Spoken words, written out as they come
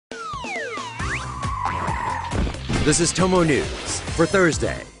This is TomoNews for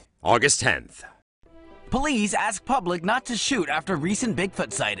Thursday, August 10th. Police ask public not to shoot after recent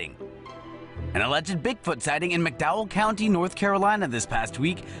Bigfoot sighting. An alleged Bigfoot sighting in McDowell County, North Carolina this past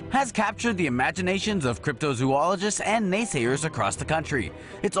week has captured the imaginations of cryptozoologists and naysayers across the country.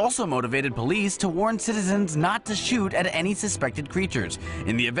 It's also motivated police to warn citizens not to shoot at any suspected creatures,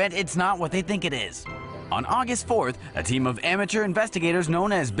 in the event it's not what they think it is. On August 4th, a team of amateur investigators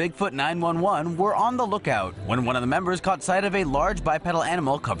known as Bigfoot 911 were on the lookout when one of the members caught sight of a large bipedal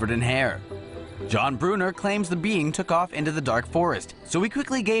animal covered in hair. John Bruner claims the being took off into the dark forest, so he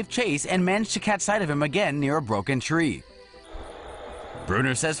quickly gave chase and managed to catch sight of him again near a broken tree.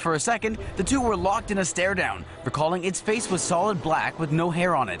 Bruner says for a second, the two were locked in a stare down, recalling its face was solid black with no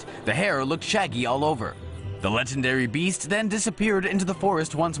hair on it. The hair looked shaggy all over. The legendary beast then disappeared into the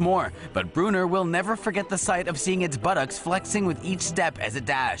forest once more, but Bruner will never forget the sight of seeing its buttocks flexing with each step as it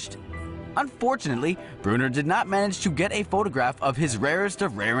dashed. Unfortunately, Bruner did not manage to get a photograph of his rarest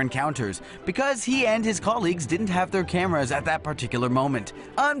of rare encounters because he and his colleagues didn't have their cameras at that particular moment.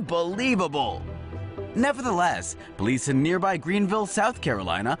 Unbelievable! Nevertheless, police in nearby Greenville, South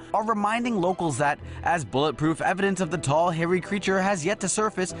Carolina are reminding locals that, as bulletproof evidence of the tall, hairy creature has yet to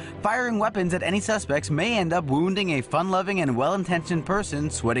surface, firing weapons at any suspects may end up wounding a fun-loving and well-intentioned person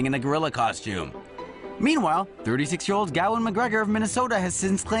sweating in a gorilla costume. Meanwhile, 36-year-old Gowan McGregor of Minnesota has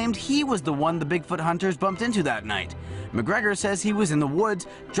since claimed he was the one the Bigfoot hunters bumped into that night. McGregor says he was in the woods,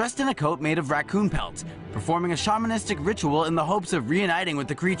 dressed in a coat made of raccoon pelts, performing a shamanistic ritual in the hopes of reuniting with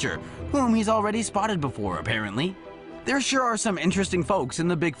the creature, whom he's already spotted before, apparently. There sure are some interesting folks in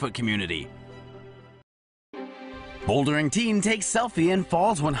the Bigfoot community. Bouldering teen takes selfie and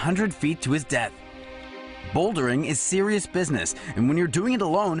falls 100 feet to his death. Bouldering is serious business, and when you're doing it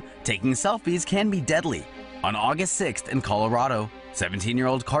alone, taking selfies can be deadly. On August 6th in Colorado,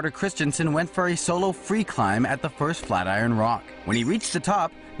 17-year-old Carter Christensen went for a solo free climb at the first Flatiron Rock. When he reached the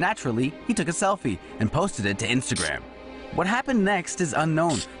top, naturally, he took a selfie and posted it to Instagram. What happened next is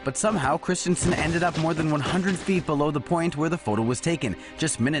unknown, but somehow Christensen ended up more than 100 feet below the point where the photo was taken,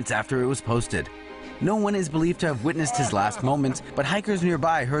 just minutes after it was posted. No one is believed to have witnessed his last moments, but hikers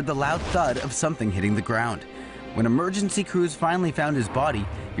nearby heard the loud thud of something hitting the ground. When emergency crews finally found his body,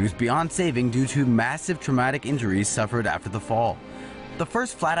 he was beyond saving due to massive traumatic injuries suffered after the fall. The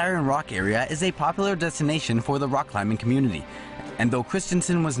first Flatiron Rock area is a popular destination for the rock climbing community, and though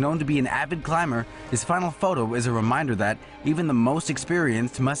Christensen was known to be an avid climber, his final photo is a reminder that even the most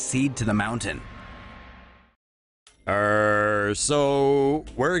experienced must cede to the mountain. So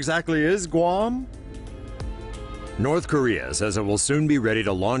where exactly is Guam? North Korea says it will soon be ready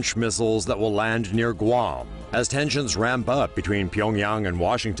to launch missiles that will land near Guam as tensions ramp up between Pyongyang and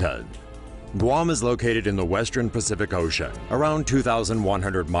Washington. Guam is located in the western Pacific Ocean, around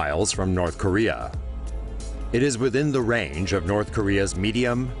 2,100 miles from North Korea. It is within the range of North Korea's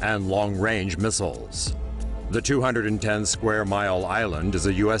medium and long-range missiles. The 210-square-mile island is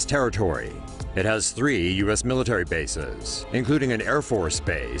a U.S. territory. It has 3 U.S. military bases, including an Air Force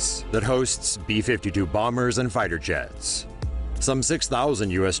base that hosts B-52 bombers and fighter jets. Some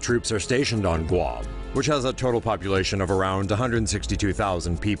 6,000 U.S. troops are stationed on Guam, which has a total population of around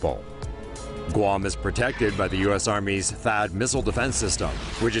 162,000 people. Guam is protected by the U.S. Army's THAAD missile defense system,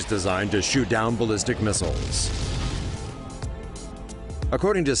 which is designed to shoot down ballistic missiles.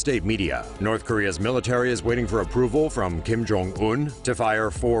 According to state media, North Korea's military is waiting for approval from Kim Jong-un to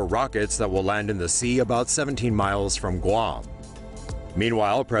fire 4 rockets that will land in the sea about 17 miles from Guam.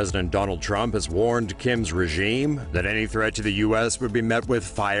 Meanwhile, President Donald Trump has warned Kim's regime that any threat to the U.S. would be met with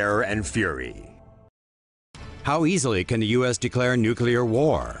fire and fury. How easily can the U.S. declare nuclear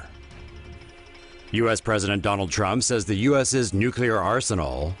war? U.S. President Donald Trump says the U.S.'s nuclear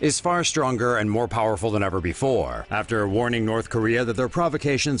arsenal is far stronger and more powerful than ever before, after warning North Korea that their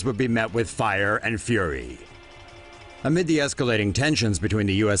provocations would be met with fire and fury. Amid the escalating tensions between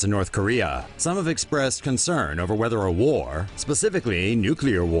the U.S. and North Korea, some have expressed concern over whether a war, specifically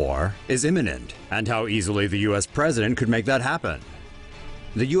nuclear war, is imminent, and how easily the U.S. president could make that happen.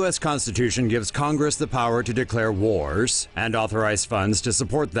 The U.S. Constitution gives Congress the power to declare wars and authorize funds to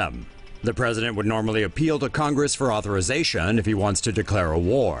support them. The president would normally appeal to Congress for authorization if he wants to declare a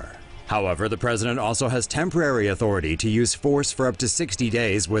war. However, the president also has temporary authority to use force for up to 60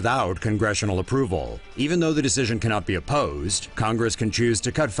 days without congressional approval. Even though the decision cannot be opposed, Congress can choose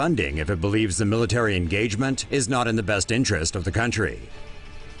to cut funding if it believes the military engagement is not in the best interest of the country.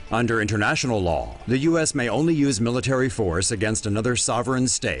 Under international law, the U.S. may only use military force against another sovereign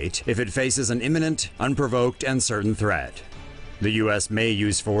state if it faces an imminent, unprovoked, and certain threat. The U.S. may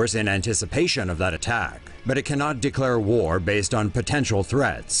use force in anticipation of that attack, but it cannot declare war based on potential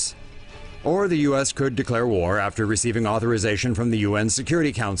threats. Or the U.S. could declare war after receiving authorization from the UN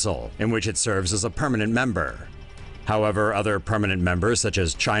Security Council, in which it serves as a permanent member. However, other permanent members such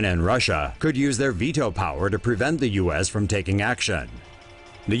as China and Russia could use their veto power to prevent the U.S. from taking action.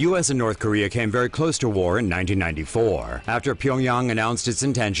 The U.S. and North Korea came very close to war in 1994 after Pyongyang announced its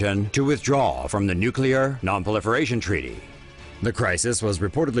intention to withdraw from the Nuclear Non-Proliferation Treaty. The crisis was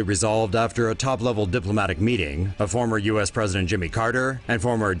reportedly resolved after a top-level diplomatic meeting of former U.S. President Jimmy Carter and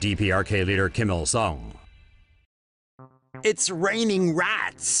former DPRK leader Kim Il-sung. It's raining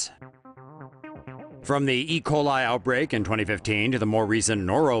rats! From the E. coli outbreak in 2015 to the more recent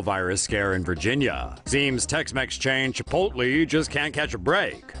norovirus scare in Virginia, seems Tex-Mex chain Chipotle just can't catch a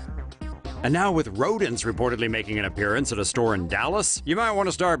break. And now with rodents reportedly making an appearance at a store in Dallas, you might want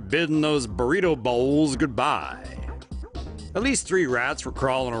to start bidding those burrito bowls goodbye. At least 3 rats were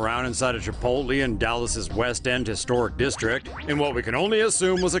crawling around inside a Chipotle in Dallas's West End historic district in what we can only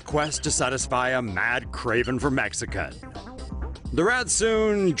assume was a quest to satisfy a mad craving for Mexican. The rats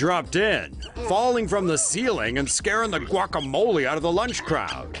soon dropped in, falling from the ceiling and scaring the guacamole out of the lunch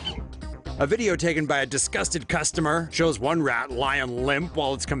crowd. A video taken by a disgusted customer shows one rat lying limp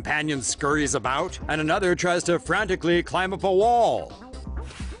while its companion scurries about, and another tries to frantically climb up a wall.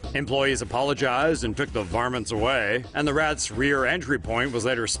 Employees apologized and took the varmints away, and the rat's rear entry point was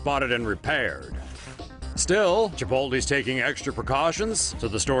later spotted and repaired. Still, Chipotle's taking extra precautions, so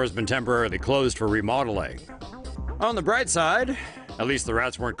the store has been temporarily closed for remodeling. On the bright side, at least the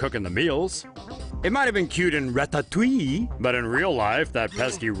rats weren't cooking the meals. It might have been cute in Ratatouille, but in real life, that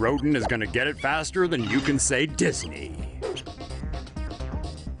pesky rodent is gonna get it faster than you can say Disney.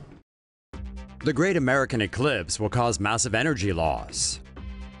 The Great American Eclipse will cause massive energy loss.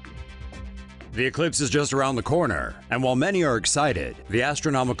 The eclipse is just around the corner, and while many are excited, the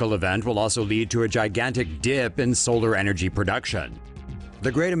astronomical event will also lead to a gigantic dip in solar energy production.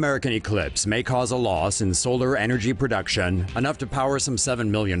 The Great American Eclipse may cause a loss in solar energy production enough to power some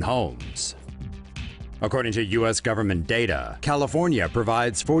 7 million homes. According to U.S. government data, California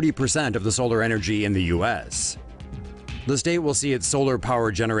provides 40% of the solar energy in the U.S. The state will see its solar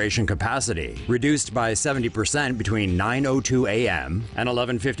power generation capacity reduced by 70% between 9:02 a.m. and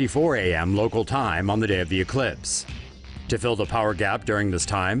 11:54 a.m. local time on the day of the eclipse. To fill the power gap during this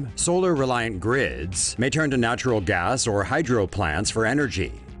time, solar-reliant grids may turn to natural gas or hydro plants for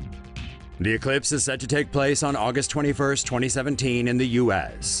energy. The eclipse is set to take place on August 21, 2017 in the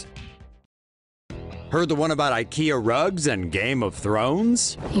U.S. Heard the one about IKEA rugs and Game of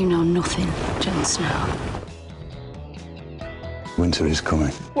Thrones? You know nothing, Jon Snow. Winter is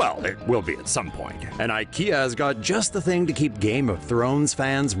coming. Well, it will be at some point. And IKEA has got just the thing to keep Game of Thrones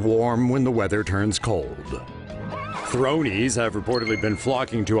fans warm when the weather turns cold. Thronies have reportedly been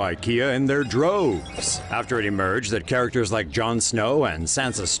flocking to IKEA in their droves after it emerged that characters like Jon Snow and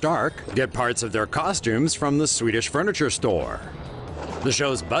Sansa Stark get parts of their costumes from the Swedish furniture store. The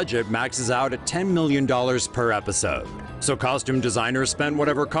show's budget maxes out at $10 million per episode, so costume designers spent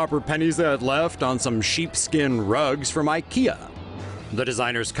whatever copper pennies they had left on some sheepskin rugs from IKEA. The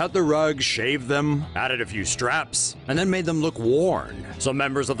designers cut the rugs, shaved them, added a few straps, and then made them look worn, so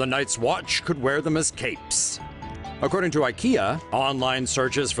members of the Night's Watch could wear them as capes. According to IKEA, online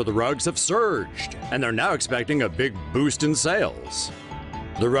searches for the rugs have surged, and they're now expecting a big boost in sales.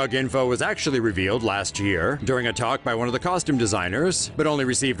 The rug info was actually revealed last year during a talk by one of the costume designers, but only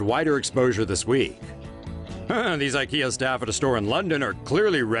received wider exposure this week. These IKEA staff at a store in London are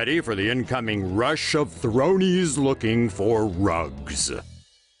clearly ready for the incoming rush of Thronies looking for rugs.